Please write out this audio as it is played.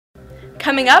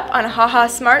Coming up on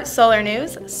HahaSmart Solar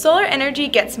News, solar energy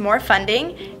gets more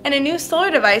funding, and a new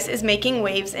solar device is making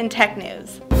waves in tech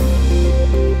news.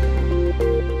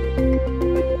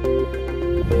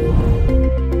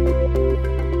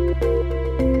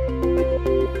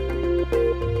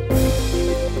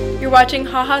 You're watching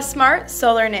HahaSmart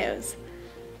Solar News.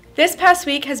 This past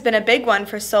week has been a big one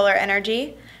for solar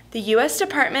energy. The U.S.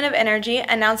 Department of Energy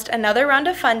announced another round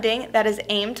of funding that is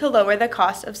aimed to lower the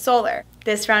cost of solar.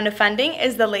 This round of funding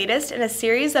is the latest in a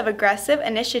series of aggressive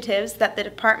initiatives that the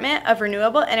Department of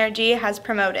Renewable Energy has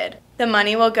promoted. The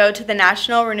money will go to the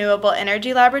National Renewable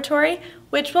Energy Laboratory,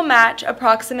 which will match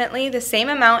approximately the same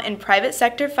amount in private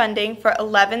sector funding for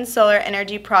 11 solar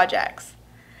energy projects.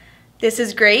 This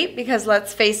is great because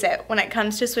let's face it, when it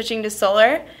comes to switching to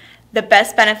solar, the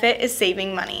best benefit is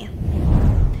saving money.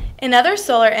 In other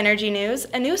solar energy news,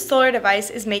 a new solar device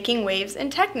is making waves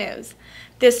in tech news.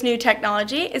 This new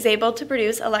technology is able to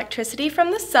produce electricity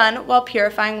from the sun while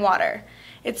purifying water.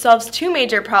 It solves two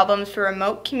major problems for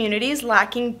remote communities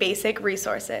lacking basic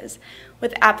resources.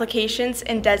 With applications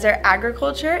in desert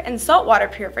agriculture and saltwater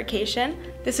purification,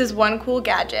 this is one cool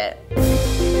gadget.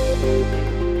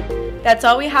 That's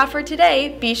all we have for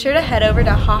today. Be sure to head over to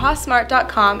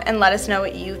hahasmart.com and let us know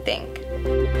what you think.